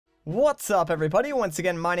What's up, everybody? Once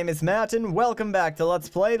again, my name is Matt, and welcome back to Let's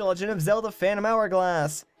Play The Legend of Zelda Phantom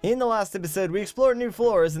Hourglass. In the last episode, we explored new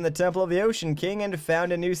floors in the Temple of the Ocean King and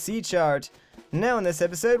found a new sea chart. Now in this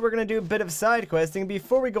episode, we're going to do a bit of side questing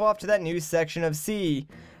before we go off to that new section of sea.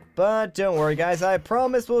 But don't worry guys, I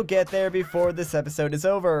promise we'll get there before this episode is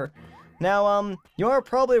over. Now, you are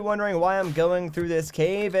probably wondering why I'm going through this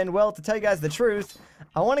cave, and well, to tell you guys the truth,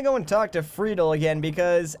 I want to go and talk to Friedel again,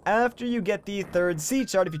 because after you get the third sea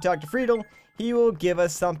chart, if you talk to Friedel, he will give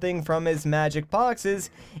us something from his magic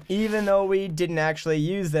boxes, even though we didn't actually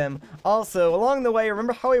use them. Also, along the way,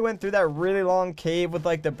 remember how we went through that really long cave with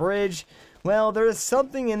like the bridge? Well, there is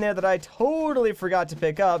something in there that I totally forgot to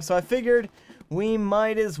pick up, so I figured we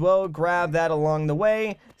might as well grab that along the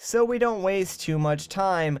way, so we don't waste too much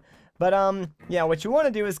time. But, yeah, what you want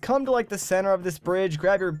to do is come to like the center of this bridge,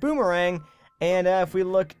 grab your boomerang, and if we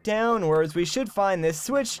look downwards, we should find this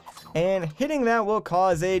switch, and hitting that will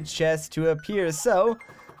cause a chest to appear. So,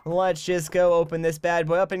 let's just go open this bad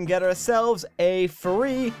boy up and get ourselves a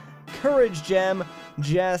free courage gem,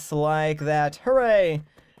 just like that. Hooray!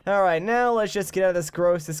 Alright, now let's just get out of this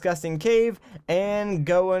gross, disgusting cave, and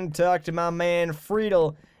go and talk to my man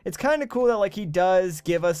Friedel. It's kind of cool that, like, he does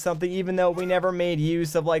give us something, even though we never made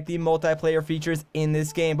use of, like, the multiplayer features in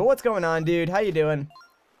this game. But what's going on, dude? How you doing?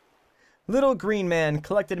 Little green man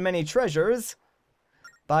collected many treasures.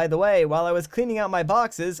 By the way, while I was cleaning out my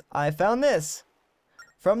boxes, I found this.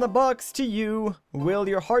 From the box to you, will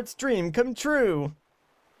your heart's dream come true?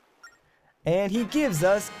 And he gives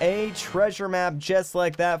us a treasure map just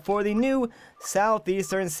like that for the new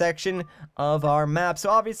southeastern section of our map. So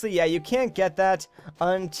obviously, yeah, you can't get that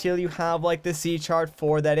until you have like the sea chart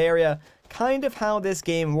for that area. Kind of how this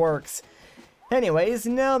game works. Anyways,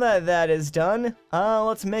 now that that is done,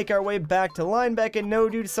 let's make our way back to Linebeck. And no,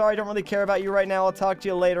 dude, sorry, I don't really care about you right now. I'll talk to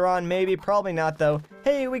you later on. Maybe, probably not, though.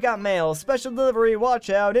 Hey, we got mail. Special delivery. Watch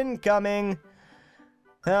out. Incoming.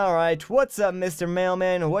 Alright, what's up, Mr.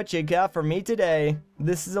 Mailman? What you got for me today?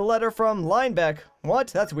 This is a letter from Linebeck. What?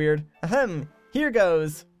 That's weird. Ahem. Here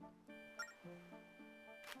goes.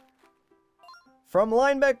 From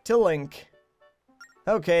Linebeck to Link.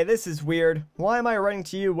 Okay, this is weird. Why am I writing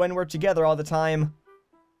to you when we're together all the time?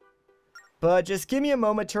 But just give me a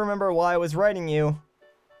moment to remember why I was writing you.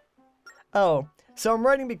 Oh, so I'm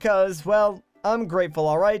writing because, well, I'm grateful,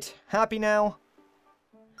 alright? Happy now?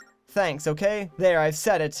 Thanks, okay? There, I've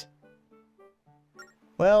said it.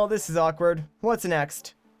 Well, this is awkward. What's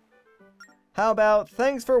next? How about,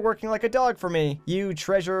 thanks for working like a dog for me, you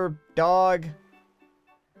treasure dog?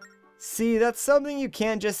 See, that's something you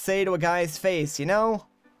can't just say to a guy's face, you know?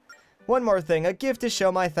 One more thing, a gift to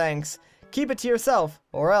show my thanks. Keep it to yourself,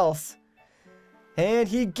 or else. And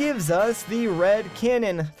he gives us the red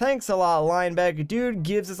cannon. Thanks a lot, Linebeck. Dude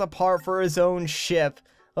gives us a part for his own ship.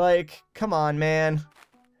 Like, come on, man.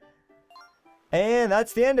 And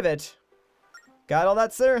that's the end of it. Got all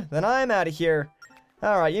that, sir? Then I'm out of here.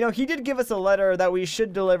 Alright, you know, he did give us a letter that we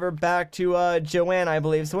should deliver back to, Joanne, I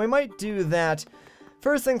believe. So we might do that.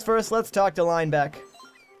 First things first, let's talk to Linebeck.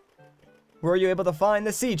 Were you able to find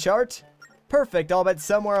the sea chart? Perfect, I'll bet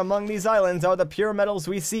somewhere among these islands are the pure metals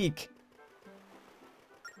we seek.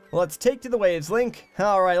 Let's take to the waves, Link.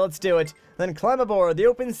 Alright, let's do it. Then climb aboard, the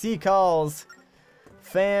open sea calls.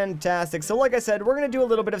 Fantastic. So like I said, we're going to do a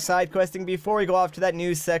little bit of side questing before we go off to that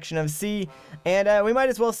new section of sea. And we might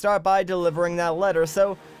as well start by delivering that letter.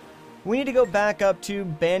 So we need to go back up to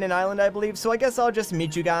Bannon Island, I believe. So I guess I'll just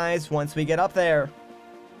meet you guys once we get up there.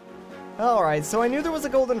 Alright, so I knew there was a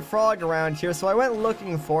golden frog around here, so I went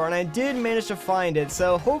looking for it, and I did manage to find it,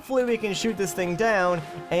 so hopefully we can shoot this thing down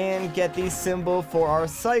and get the symbol for our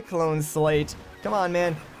cyclone slate. Come on,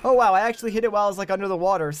 man. Oh, wow, I actually hit it while I was, like, under the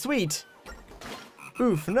water. Sweet!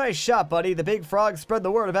 Oof, nice shot, buddy. The big frog spread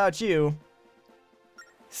the word about you.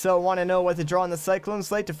 So, want to know what to draw on the cyclone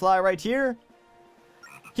slate to fly right here?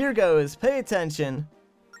 Here goes. Pay attention.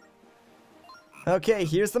 Okay,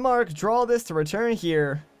 here's the mark. Draw this to return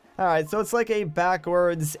here. Alright, so it's like a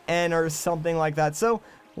backwards N or something like that. So,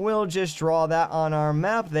 we'll just draw that on our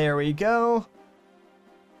map. There we go.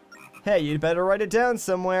 Hey, you'd better write it down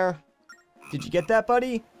somewhere. Did you get that,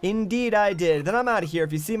 buddy? Indeed I did. Then I'm out of here.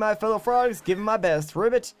 If you see my fellow frogs, give them my best.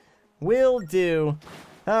 Ribbit? Will do.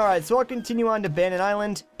 Alright, so I'll continue on to Bannon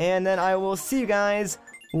Island, and then I will see you guys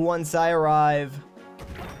once I arrive.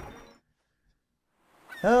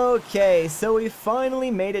 Okay, so we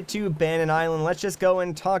finally made it to Bannon Island. Let's just go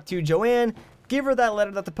and talk to Joanne, give her that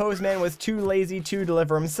letter that the postman was too lazy to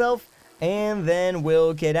deliver himself, and then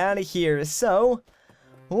we'll get out of here. So,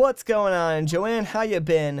 what's going on, Joanne? How you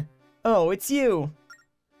been? Oh, it's you.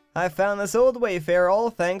 I found this old wayfarer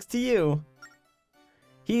all thanks to you.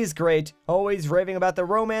 He's great, always raving about the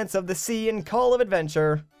romance of the sea and call of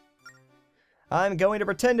adventure. I'm going to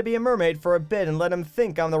pretend to be a mermaid for a bit and let him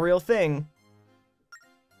think I'm the real thing.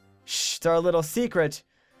 Shh, it's our little secret.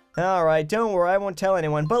 Alright, don't worry, I won't tell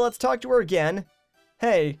anyone, but let's talk to her again.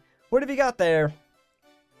 Hey, what have you got there?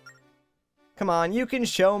 Come on, you can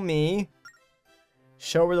show me.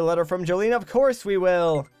 Show her the letter from Jolene, of course we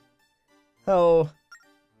will. Oh,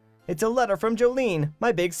 it's a letter from Jolene,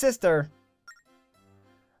 my big sister.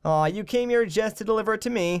 Aw, you came here just to deliver it to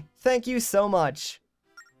me. Thank you so much.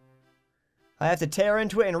 I have to tear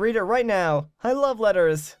into it and read it right now. I love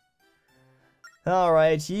letters.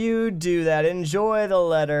 Alright, you do that. Enjoy the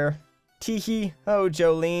letter. Teehee. Oh,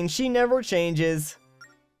 Jolene, she never changes.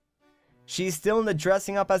 She's still into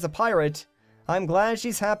dressing up as a pirate. I'm glad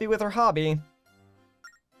she's happy with her hobby.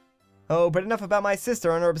 Oh, but enough about my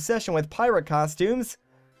sister and her obsession with pirate costumes.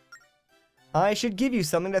 I should give you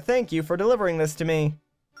something to thank you for delivering this to me.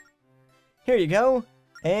 Here you go.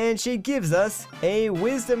 And she gives us a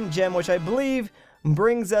wisdom gem, which I believe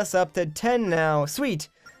brings us up to 10 now. Sweet.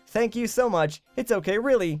 Thank you so much. It's okay,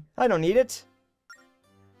 really. I don't need it.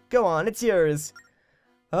 Go on, it's yours.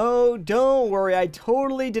 Oh, don't worry. I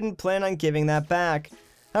totally didn't plan on giving that back.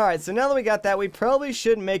 Alright, so now that we got that, we probably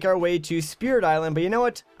should make our way to Spirit Island. But you know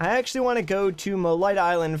what? I actually want to go to Molite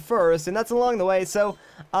Island first, and that's along the way. So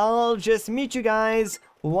I'll just meet you guys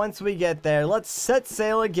once we get there. Let's set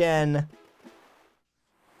sail again.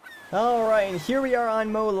 Alright, and here we are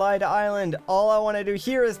on Molite Island. All I want to do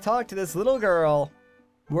here is talk to this little girl.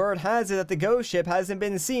 Word has it that the ghost ship hasn't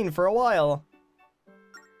been seen for a while.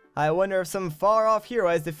 I wonder if some far-off hero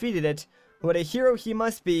has defeated it. What a hero he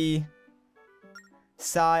must be.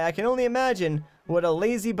 Sigh, I can only imagine what a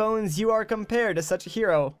lazy bones you are compared to such a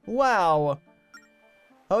hero. Wow.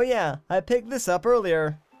 Oh yeah, I picked this up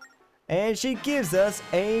earlier. And she gives us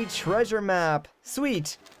a treasure map.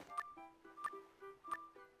 Sweet.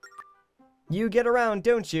 You get around,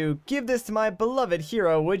 don't you? Give this to my beloved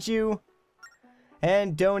hero, would you?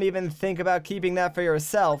 And don't even think about keeping that for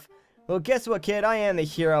yourself. Well, guess what, kid? I am the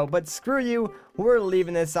hero, but screw you. We're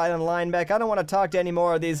leaving this island line back. I don't want to talk to any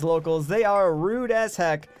more of these locals. They are rude as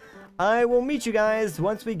heck. I will meet you guys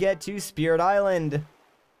once we get to Spirit Island.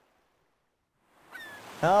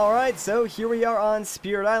 Alright, so here we are on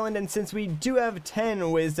Spirit Island, and since we do have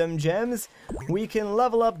 10 wisdom gems, we can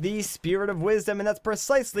level up the Spirit of Wisdom, and that's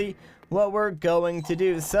precisely what we're going to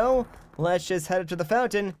do. So, let's just head up to the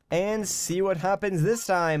fountain and see what happens this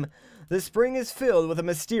time. The spring is filled with a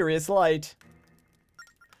mysterious light.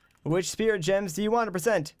 Which spirit gems do you want to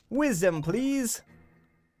present? Wisdom, please.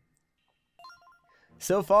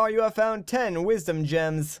 So far, you have found 10 wisdom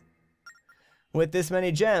gems. With this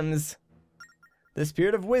many gems, the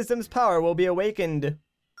Spirit of Wisdom's power will be awakened.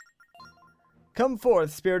 Come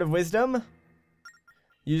forth, Spirit of Wisdom.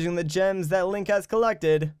 Using the gems that Link has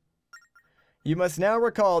collected, you must now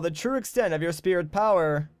recall the true extent of your spirit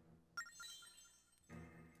power.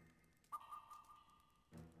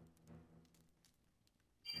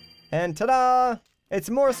 And ta-da! It's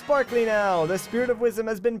more sparkly now! The Spirit of Wisdom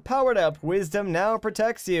has been powered up. Wisdom now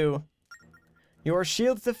protects you. Your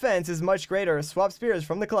shield's defense is much greater. Swap spirits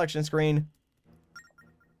from the collection screen.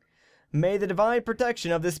 May the divine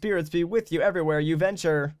protection of the spirits be with you everywhere you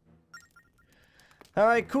venture.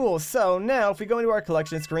 Alright, cool. So now if we go into our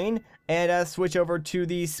collection screen and switch over to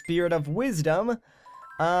the Spirit of Wisdom,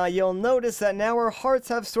 you'll notice that now our hearts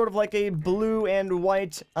have sort of like a blue and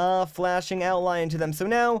white flashing outline to them. So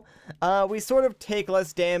now we sort of take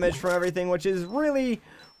less damage from everything, which is really,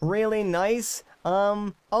 really nice.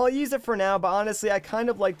 I'll use it for now, but honestly I kind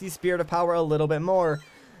of like the Spirit of Power a little bit more.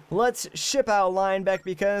 Let's ship out Linebeck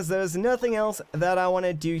because there's nothing else that I want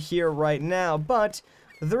to do here right now. But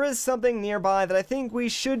there is something nearby that I think we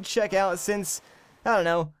should check out since, I don't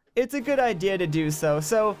know, it's a good idea to do so.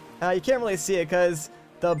 So, you can't really see it because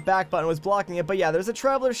the back button was blocking it. But yeah, there's a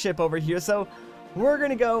traveler ship over here. So, we're going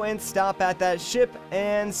to go and stop at that ship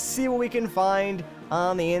and see what we can find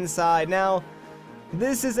on the inside. Now,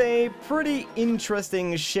 this is a pretty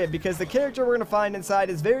interesting ship because the character we're going to find inside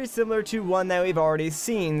is very similar to one that we've already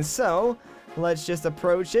seen. So, let's just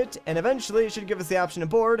approach it, and eventually it should give us the option to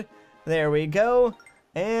board. There we go,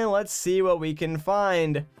 and let's see what we can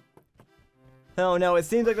find. Oh no, it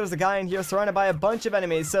seems like there's a guy in here surrounded by a bunch of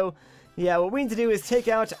enemies, so yeah, what we need to do is take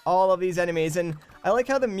out all of these enemies, and I like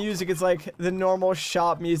how the music is like the normal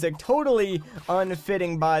shop music. Totally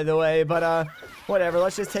unfitting, by the way, but whatever.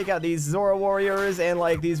 Let's just take out these Zora warriors and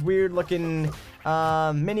like these weird looking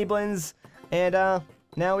mini blins, and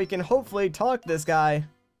now we can hopefully talk to this guy.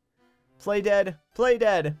 Play dead, play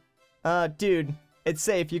dead. Dude, it's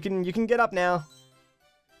safe. You can get up now.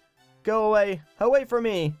 Go away. Away from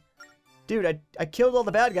me. Dude, I killed all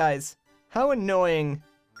the bad guys. How annoying.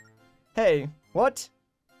 Hey, what?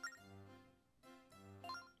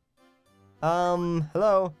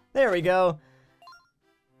 Hello? There we go.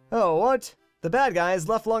 Oh, what? The bad guys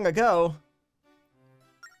left long ago.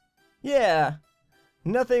 Yeah.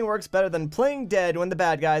 Nothing works better than playing dead when the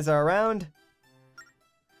bad guys are around.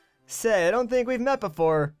 Say, I don't think we've met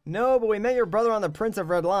before. No, but we met your brother on the Prince of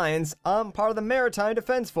Red Lions. I'm part of the Maritime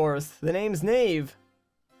Defense Force. The name's Knave.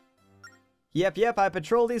 Yep, I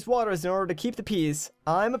patrol these waters in order to keep the peace.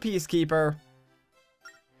 I'm a peacekeeper.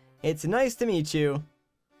 It's nice to meet you.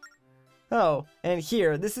 Oh, and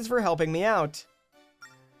here, this is for helping me out.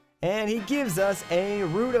 And he gives us a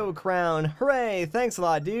Rudo crown. Hooray, thanks a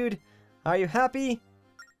lot, dude. Are you happy?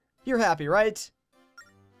 You're happy, right?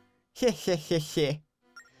 Heh.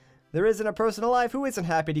 There isn't a person alive who isn't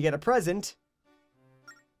happy to get a present.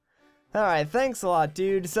 Alright, thanks a lot,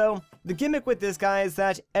 dude. So, the gimmick with this guy is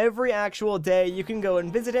that every actual day you can go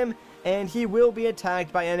and visit him, and he will be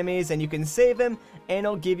attacked by enemies, and you can save him, and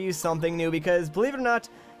he'll give you something new, because, believe it or not,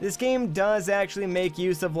 this game does actually make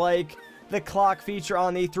use of, like, the clock feature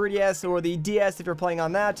on the 3DS or the DS if you're playing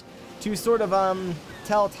on that, to sort of,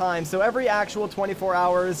 tell time. So every actual 24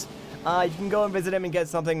 hours, you can go and visit him and get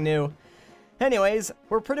something new. Anyways,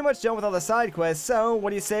 we're pretty much done with all the side quests, so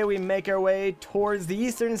what do you say we make our way towards the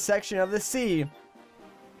eastern section of the sea?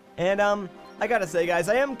 And, I gotta say, guys,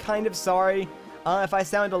 I am kind of sorry if I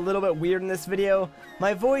sound a little bit weird in this video.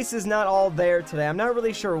 My voice is not all there today. I'm not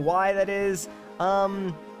really sure why that is.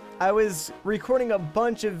 I was recording a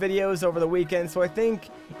bunch of videos over the weekend, so I think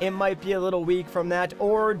it might be a little weak from that,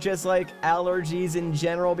 or just, like, allergies in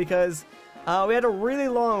general, because we had a really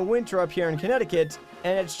long winter up here in Connecticut,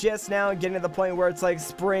 and it's just now getting to the point where it's like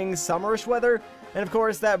spring, summerish weather, and of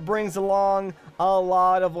course that brings along a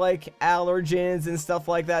lot of like allergens and stuff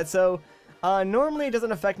like that. So normally it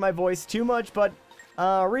doesn't affect my voice too much, but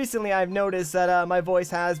recently I've noticed that my voice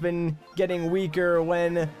has been getting weaker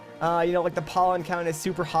when you know, like the pollen count is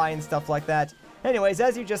super high and stuff like that. Anyways,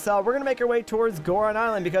 as you just saw, we're gonna make our way towards Goron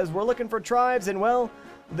Island because we're looking for tribes, and well,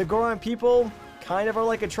 the Goron people kind of are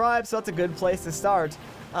like a tribe, so that's a good place to start.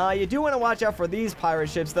 You do want to watch out for these pirate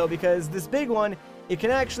ships, though, because this big one, it can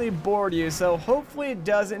actually board you, so hopefully it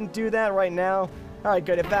doesn't do that right now. Alright,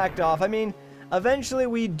 good, it backed off. I mean, eventually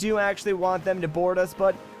we do actually want them to board us,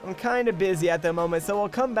 but I'm kind of busy at the moment, so we'll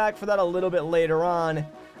come back for that a little bit later on.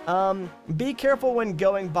 Be careful when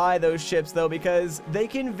going by those ships, though, because they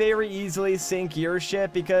can very easily sink your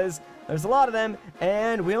ship, because there's a lot of them,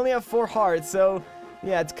 and we only have 4 hearts, so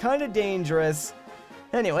yeah, it's kind of dangerous.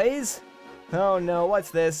 Anyways, oh no, what's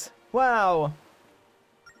this? Wow!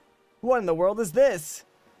 What in the world is this?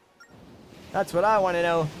 That's what I want to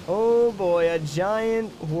know. Oh boy, a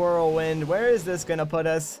giant whirlwind. Where is this gonna put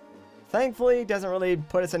us? Thankfully, it doesn't really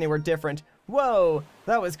put us anywhere different. Whoa,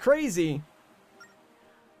 that was crazy!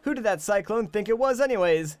 Who did that cyclone think it was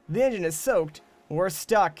anyways? The engine is soaked. We're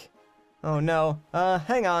stuck. Oh no.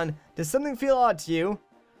 Hang on. Does something feel odd to you?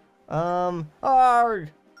 Arg!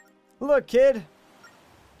 Look, kid!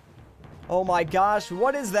 Oh my gosh,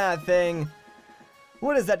 what is that thing?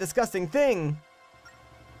 What is that disgusting thing?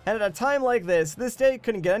 And at a time like this day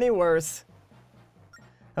couldn't get any worse.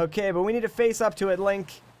 Okay, but we need to face up to it,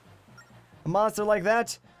 Link. A monster like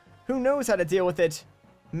that? Who knows how to deal with it?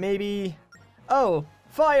 Maybe... Oh!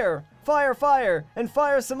 Fire! Fire, fire! And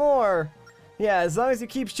fire some more! Yeah, as long as you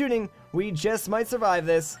keep shooting, we just might survive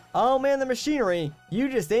this. I'll man the machinery. You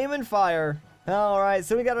just aim and fire. Alright,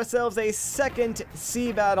 so we got ourselves a second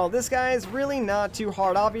sea battle. This guy is really not too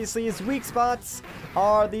hard. Obviously, his weak spots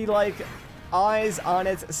are the, like, eyes on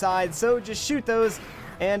its side. So just shoot those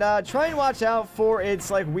and try and watch out for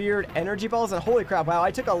its, like, weird energy balls. And holy crap, wow,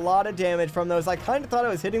 I took a lot of damage from those. I kind of thought I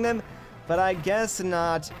was hitting them, but I guess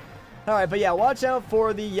not. Alright, but yeah, watch out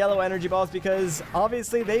for the yellow energy balls because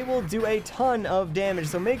obviously they will do a ton of damage.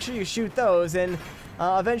 So make sure you shoot those, and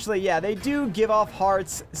eventually, yeah, they do give off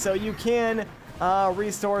hearts, so you can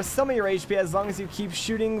restore some of your HP as long as you keep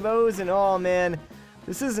shooting those. And oh man,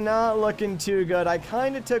 this is not looking too good. I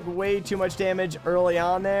kind of took way too much damage early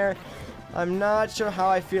on there. I'm not sure how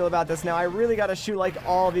I feel about this now. I really got to shoot like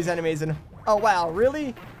all of these enemies, and oh wow,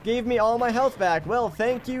 really? Gave me all my health back. Well,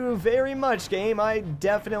 thank you very much, game. I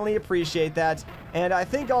definitely appreciate that. And I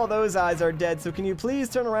think all those eyes are dead, so can you please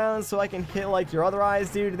turn around so I can hit like your other eyes,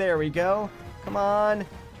 dude? There we go. Come on,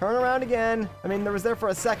 turn around again. I mean, there was there for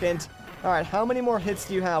a second. Alright, how many more hits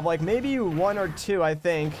do you have? Like, maybe 1 or 2, I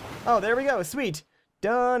think. Oh, there we go. Sweet.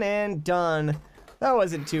 Done and done. That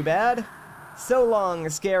wasn't too bad. So long,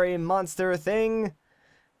 scary monster thing.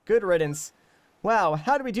 Good riddance. Wow,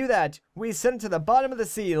 how did we do that? We sent it to the bottom of the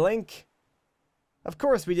sea, Link. Of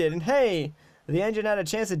course we did, and hey, the engine had a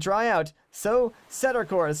chance to dry out, so set our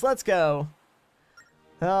course, let's go.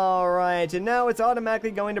 Alright, and now it's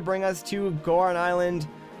automatically going to bring us to Goron Island.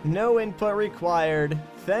 No input required.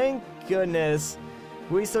 Thank goodness.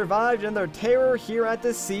 We survived another terror here at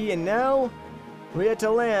the sea, and now we get to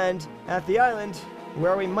land at the island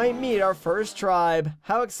where we might meet our first tribe.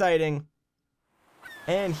 How exciting.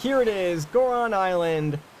 And here it is, Goron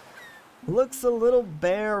Island. Looks a little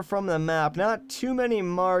bare from the map. Not too many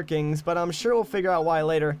markings, but I'm sure we'll figure out why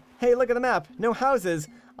later. Hey, look at the map. No houses.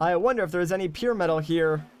 I wonder if there's any pure metal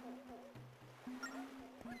here.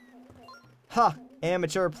 Ha!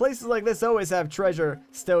 Amateur. Places like this always have treasure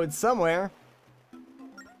stowed somewhere.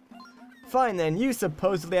 Fine then, you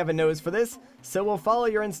supposedly have a nose for this, so we'll follow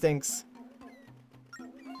your instincts.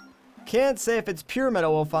 Can't say if it's pure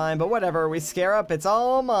metal we'll find, but whatever, we scare up, it's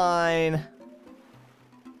all mine.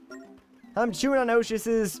 I'm chewing on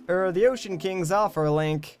the Ocean King's offer,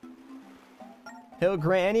 Link. He'll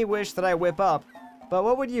grant any wish that I whip up, but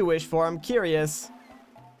what would you wish for? I'm curious.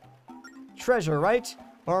 Treasure, right?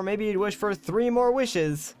 Or maybe you'd wish for 3 more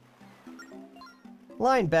wishes.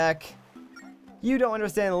 Line back. You don't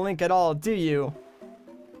understand Link at all, do you?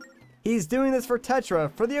 He's doing this for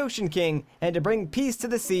Tetra, for the Ocean King, and to bring peace to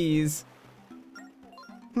the seas.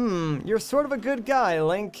 You're sort of a good guy,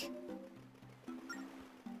 Link.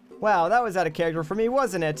 Wow, that was out of character for me,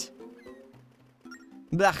 wasn't it?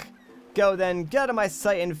 Blech. Go then, get out of my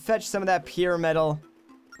sight and fetch some of that pure metal.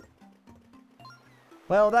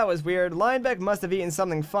 Well, that was weird. Linebeck must have eaten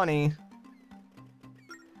something funny.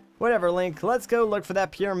 Whatever, Link. Let's go look for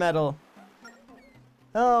that pure metal.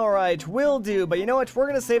 Alright, will do, but you know what, we're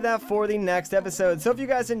going to save that for the next episode, so if you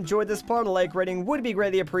guys enjoyed this part, a like rating would be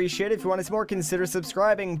greatly appreciated. If you want to see more, consider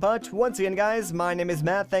subscribing, but once again guys, my name is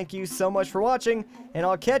Matt, thank you so much for watching, and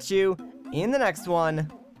I'll catch you in the next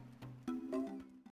one.